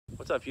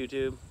What's up,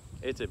 YouTube?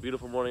 It's a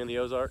beautiful morning in the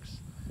Ozarks,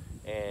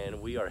 and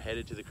we are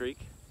headed to the creek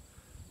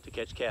to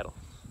catch cattle.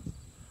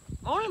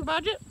 Morning,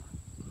 Budget.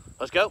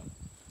 Let's go.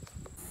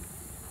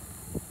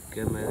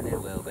 Good morning,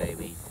 little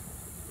babies.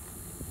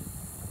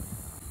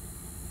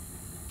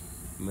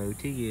 Moo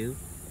to you.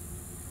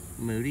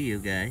 Moo to you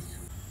guys.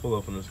 We'll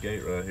open this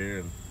gate right here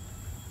and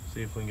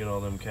see if we can get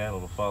all them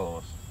cattle to follow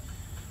us.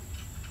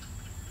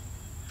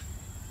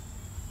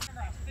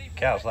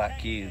 Cows like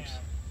cubes.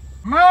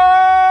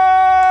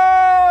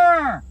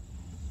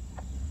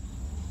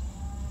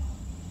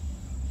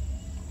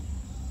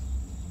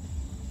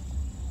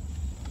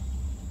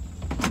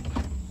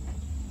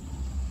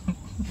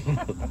 Here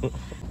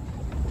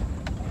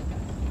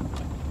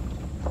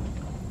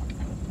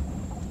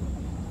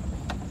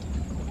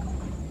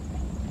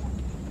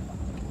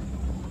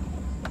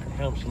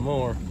comes some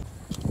more.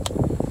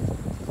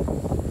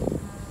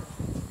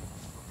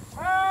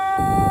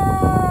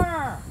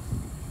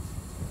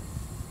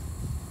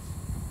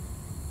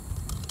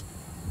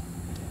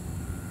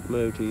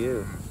 Moo to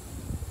you.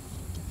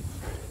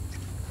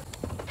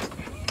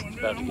 It's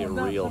about to get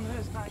real.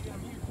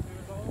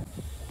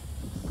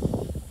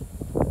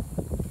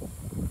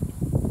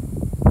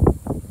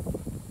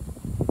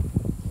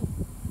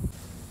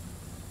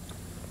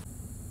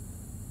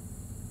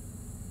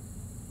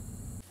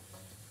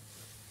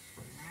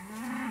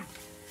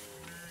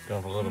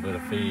 Going for a little bit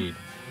of feed.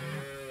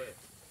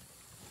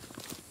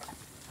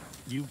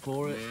 You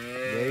pour it,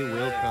 they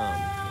will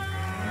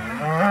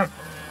come.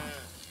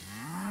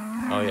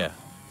 Oh yeah,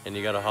 and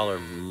you gotta holler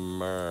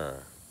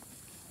murr.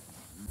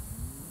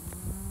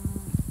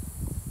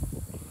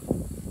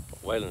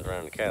 Waylon's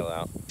running the cattle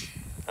out.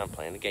 I'm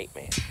playing the gate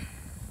man.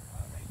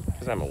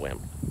 Cause I'm a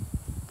wimp.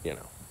 You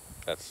know,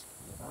 it's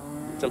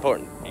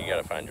important. You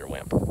gotta find your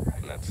wimp.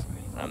 And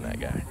I'm that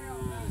guy.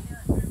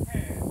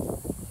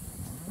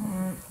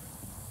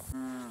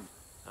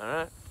 All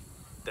right,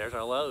 there's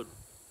our load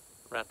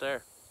right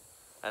there.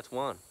 That's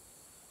one.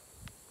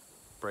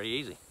 Pretty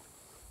easy.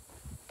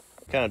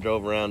 Kind of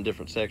drove around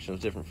different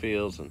sections, different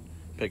fields, and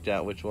picked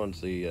out which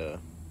ones the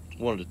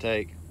wanted to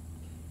take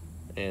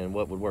and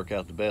what would work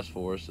out the best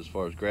for us as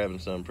far as grabbing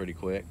some pretty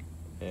quick.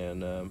 And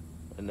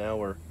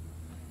now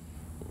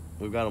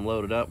we've got them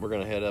loaded up. We're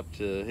gonna head up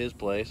to his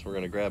place. We're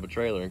gonna grab a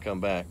trailer and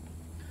come back.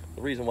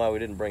 The reason why we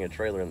didn't bring a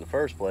trailer in the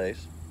first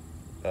place,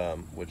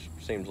 which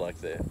seems like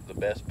the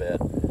best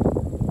bet,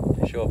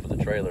 you show up with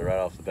a trailer right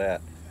off the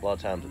bat, a lot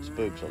of times it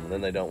spooks them, and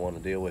then they don't want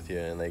to deal with you,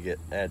 and they get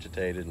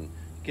agitated and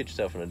get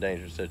yourself in a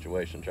dangerous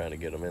situation trying to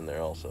get them in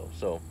there also.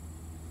 So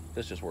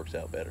this just works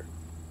out better.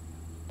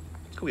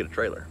 Let's go get a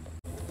trailer.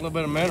 A little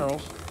bit of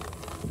minerals.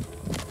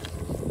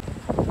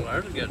 Well,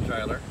 there's a good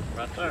trailer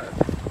right there.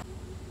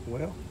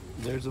 Well,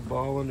 there's a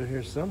ball under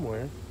here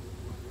somewhere.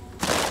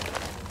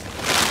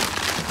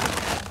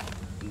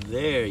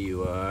 There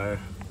you are.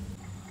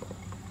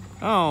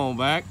 Oh,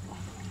 back.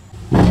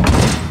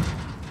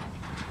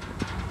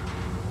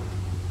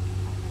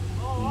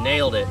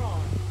 Nailed it.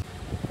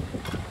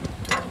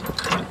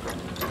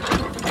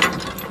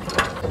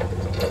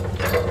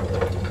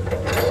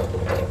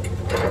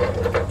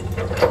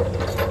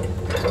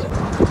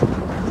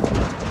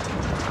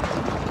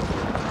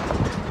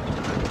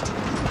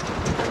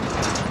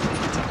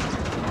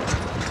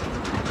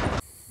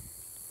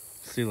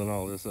 Sealing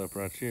all this up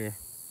right here,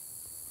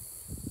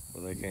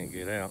 but they can't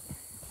get out.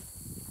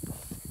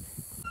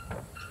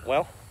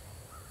 Well,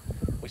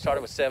 we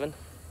started with 7.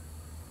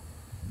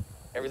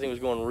 Everything was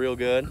going real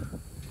good,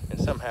 and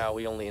somehow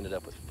we only ended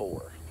up with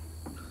 4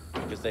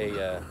 because they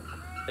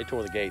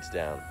tore the gates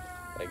down.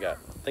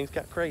 Things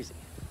got crazy.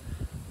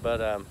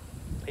 But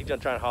he's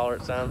gonna try and holler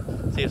at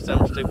some, see if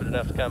some are stupid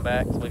enough to come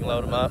back so we can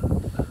load them up.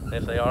 And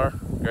if they are,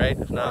 great.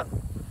 If not,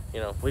 you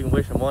know, we can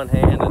wish them one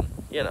hand and,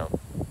 you know,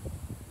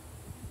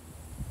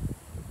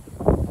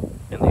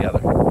 in the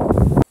other.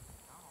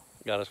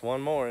 Got us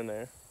one more in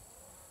there.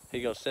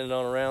 He's gonna send it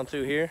on around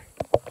through here,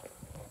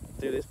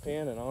 through this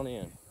pen and on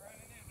in.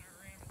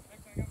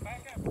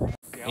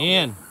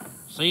 In.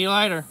 See you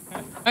later.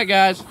 All right,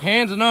 guys,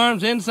 hands and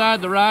arms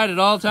inside the ride at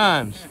all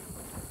times.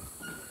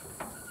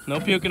 No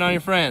puking on your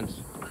friends.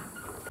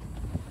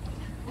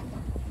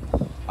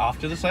 Off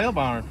to the sale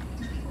barn.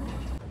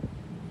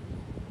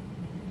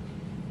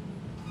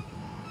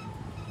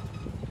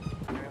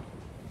 Can't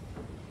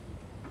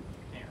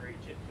reach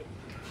it.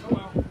 Oh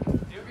well.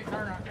 It'll be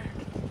turned around.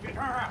 Get turned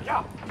around.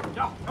 Y'all,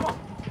 come on.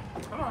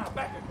 Come on,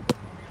 back it.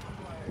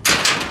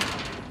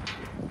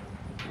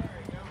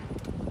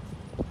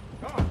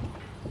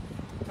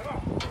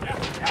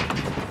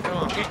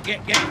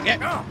 Get.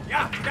 Come on.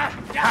 Yeah.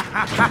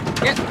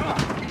 Get. Come on.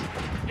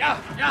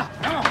 Yeah.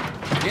 Come on.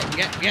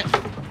 Get.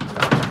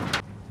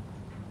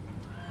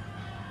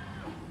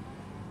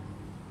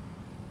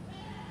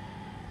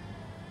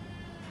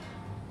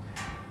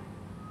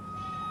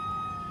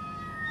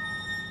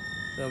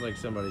 Sounds like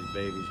somebody's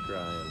baby's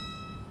crying.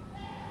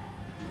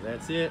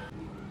 That's it.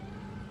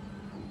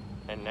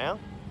 And now,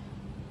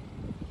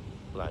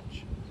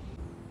 lunch.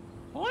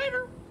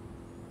 Later.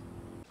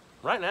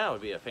 Right now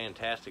would be a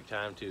fantastic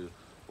time to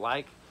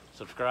like,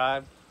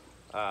 subscribe,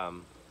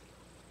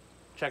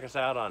 Check us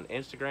out on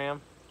Instagram.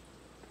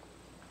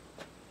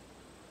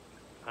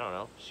 I don't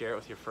know, share it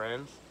with your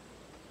friends.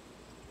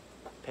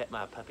 Pet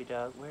my puppy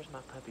dog. Where's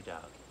my puppy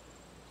dog?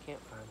 Can't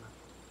find my...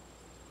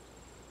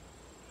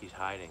 He's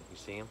hiding. You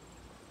see him?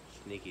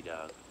 Sneaky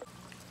dog.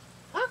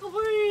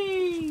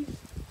 Huckleberry!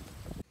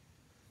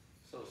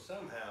 So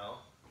somehow,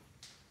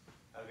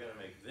 I've got to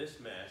make this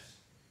mess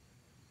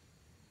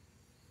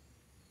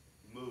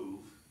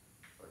move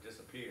or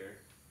disappear.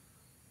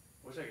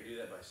 Wish I could do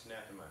that by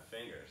snapping my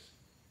fingers.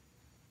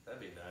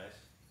 That'd be nice.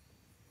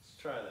 Let's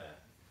try that.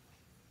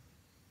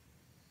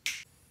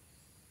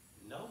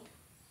 Nope.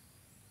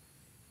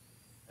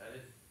 That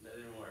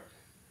didn't work.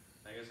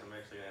 I guess I'm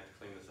actually gonna have to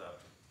clean this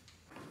up.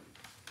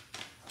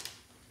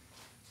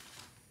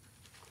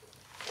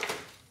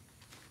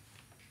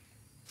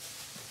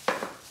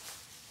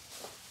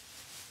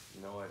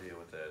 No idea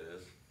what that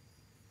is.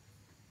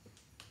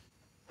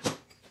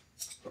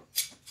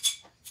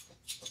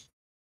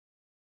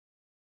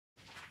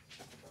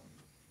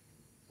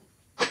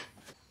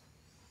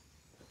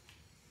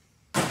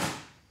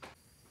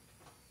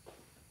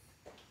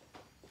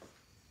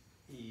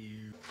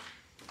 You.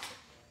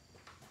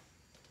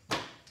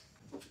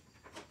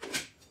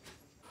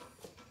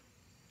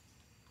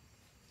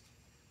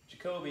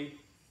 Jacoby.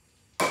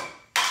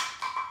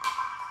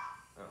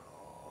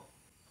 Oh.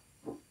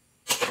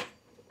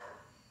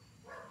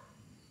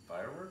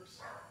 Fireworks?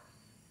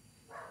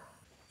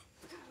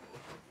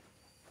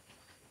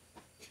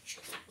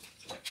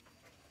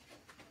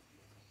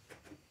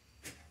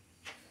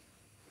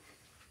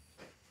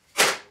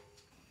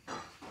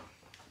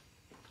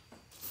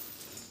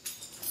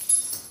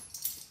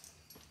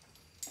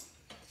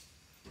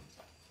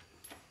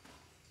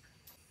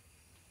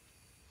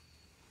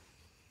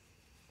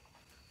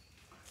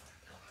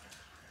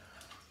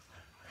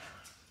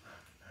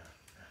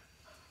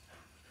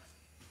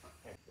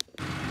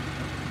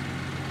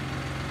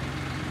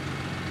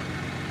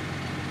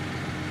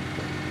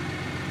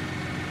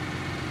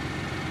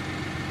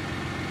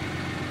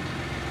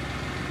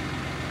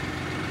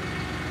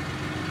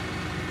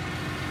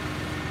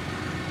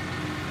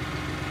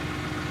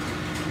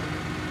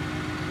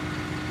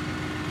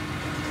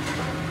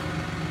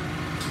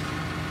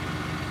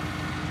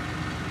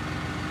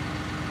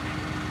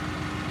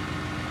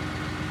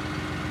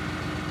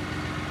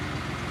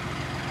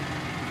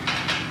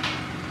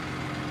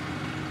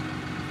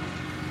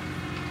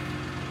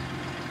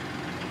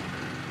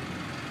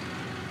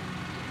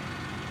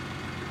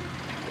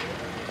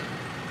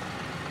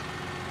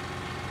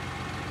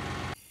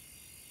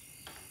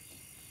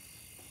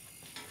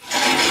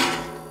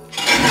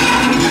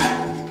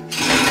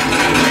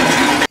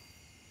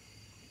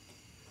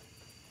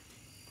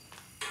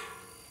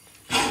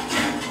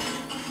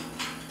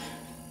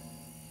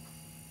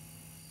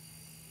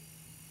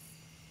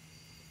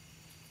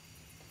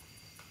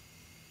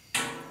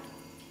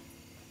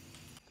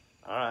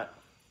 All right,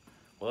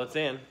 well, it's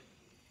in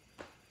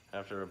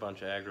after a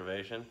bunch of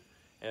aggravation.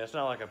 And it's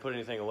not like I put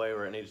anything away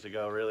where it needs to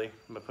go, really.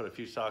 I'm gonna put a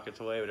few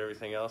sockets away, but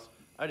everything else,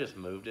 I just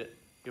moved it.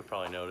 You'll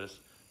probably notice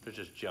there's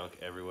just junk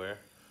everywhere.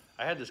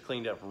 I had this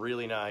cleaned up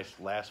really nice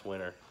last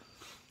winter.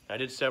 I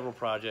did several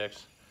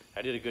projects.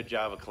 I did a good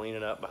job of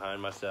cleaning up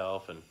behind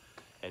myself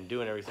and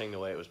doing everything the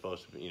way it was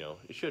supposed to be,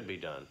 it should be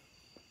done.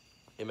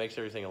 It makes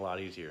everything a lot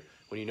easier.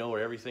 When you know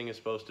where everything is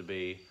supposed to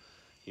be,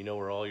 you know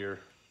where all your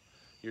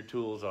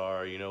tools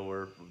are, you know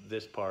where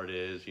this part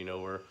is, you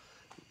know where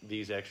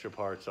these extra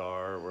parts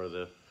are, where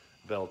the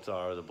belts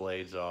are, the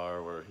blades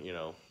are, where,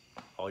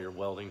 all your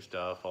welding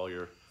stuff, all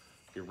your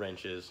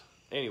wrenches.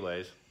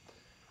 Anyways,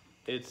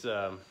 it's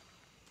a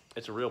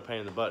real pain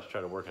in the butt to try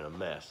to work in a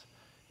mess.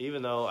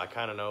 Even though I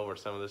kind of know where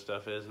some of this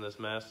stuff is in this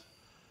mess,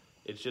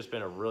 it's just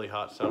been a really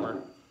hot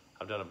summer.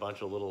 I've done a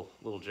bunch of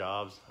little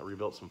jobs. I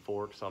rebuilt some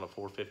forks on a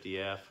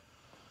 450F.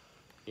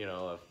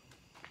 I've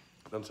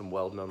done some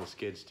welding on the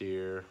skid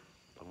steer.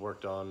 I've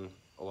worked on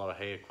a lot of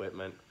hay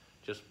equipment,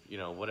 just,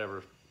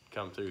 whatever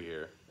come through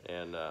here.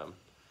 And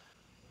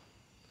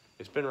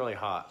it's been really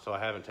hot, so I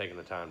haven't taken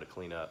the time to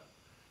clean up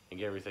and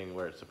get everything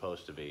where it's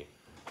supposed to be.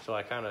 So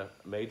I kind of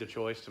made the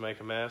choice to make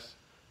a mess,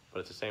 but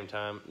at the same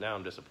time, now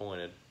I'm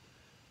disappointed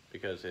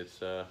because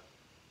it's a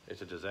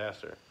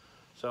disaster.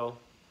 So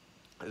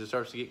as it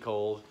starts to get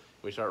cold,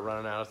 we start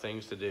running out of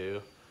things to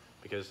do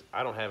because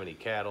I don't have any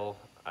cattle.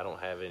 I don't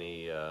have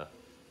any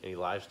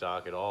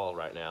livestock at all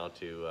right now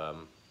to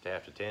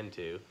have to tend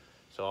to.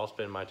 So I'll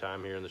spend my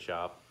time here in the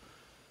shop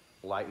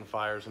lighting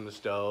fires in the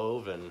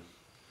stove, and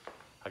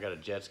I got a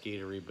jet ski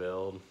to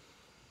rebuild.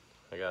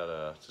 I got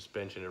a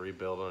suspension to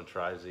rebuild on a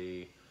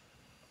Tri-Z.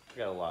 I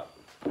got a lot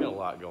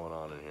going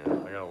on in here.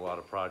 I got a lot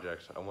of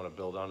projects I want to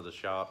build onto the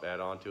shop, add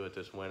on to it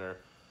this winter.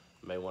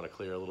 May want to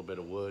clear a little bit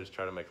of woods,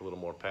 try to make a little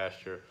more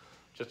pasture.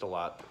 Just a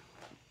lot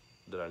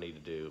that I need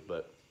to do,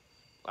 but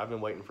I've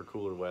been waiting for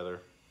cooler weather,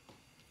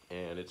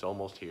 and it's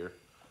almost here.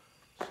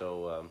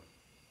 So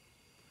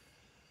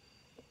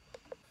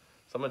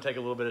I'm gonna take a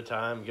little bit of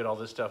time, get all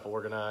this stuff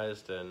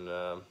organized, and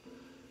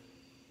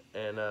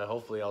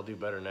hopefully I'll do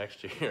better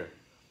next year.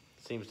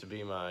 seems to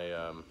be my,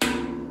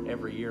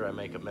 every year I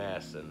make a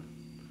mess and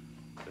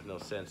there's no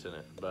sense in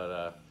it.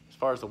 But as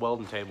far as the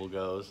welding table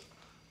goes,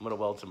 I'm gonna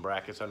weld some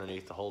brackets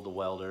underneath to hold the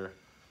welder.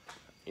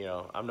 You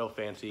know, I'm no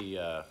fancy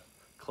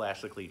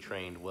classically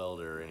trained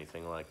welder or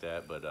anything like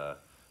that,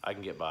 but I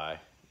can get by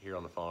here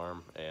on the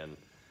farm. And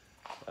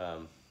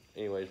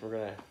anyways,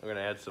 we're gonna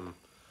add some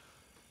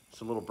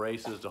little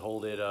braces to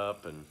hold it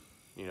up, and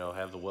you know,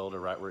 have the welder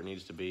right where it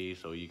needs to be,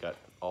 so you got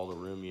all the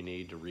room you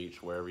need to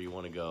reach wherever you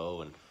want to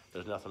go, and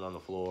there's nothing on the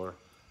floor.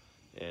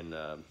 And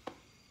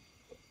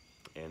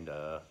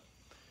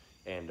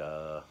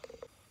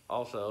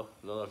also,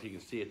 I don't know if you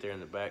can see it there in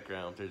the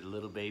background, there's a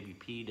little baby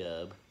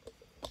P-dub.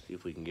 See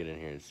if we can get in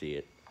here and see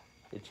it.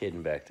 It's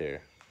hidden back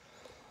there.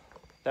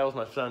 That was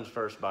my son's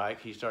first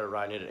bike. He started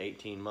riding it at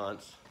 18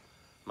 months.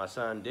 My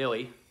son,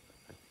 Dilly,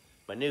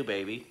 my new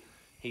baby,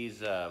 he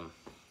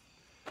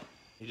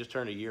just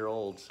turned a year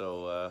old,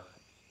 so,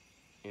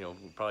 you know,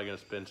 we're probably gonna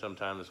spend some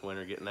time this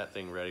winter getting that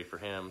thing ready for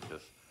him,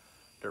 because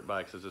dirt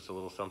bikes is just a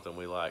little something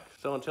we like.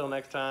 So until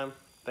next time,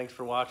 thanks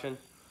for watching.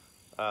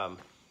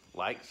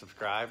 Like,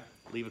 subscribe,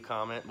 leave a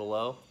comment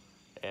below,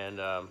 and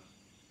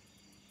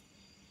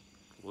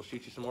we'll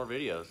shoot you some more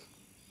videos.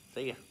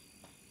 See ya.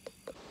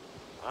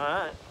 All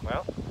right,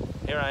 well,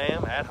 here I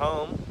am at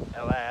home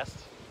at last,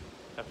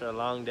 after a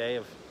long day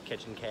of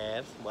catching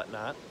calves and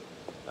whatnot.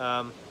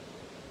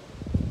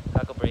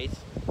 Huckleberries.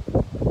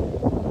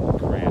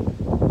 Crap.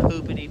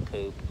 Poopity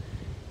poop.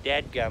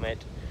 Dadgummit.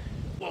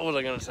 What was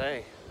I gonna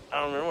say?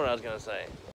 I don't remember what I was gonna say.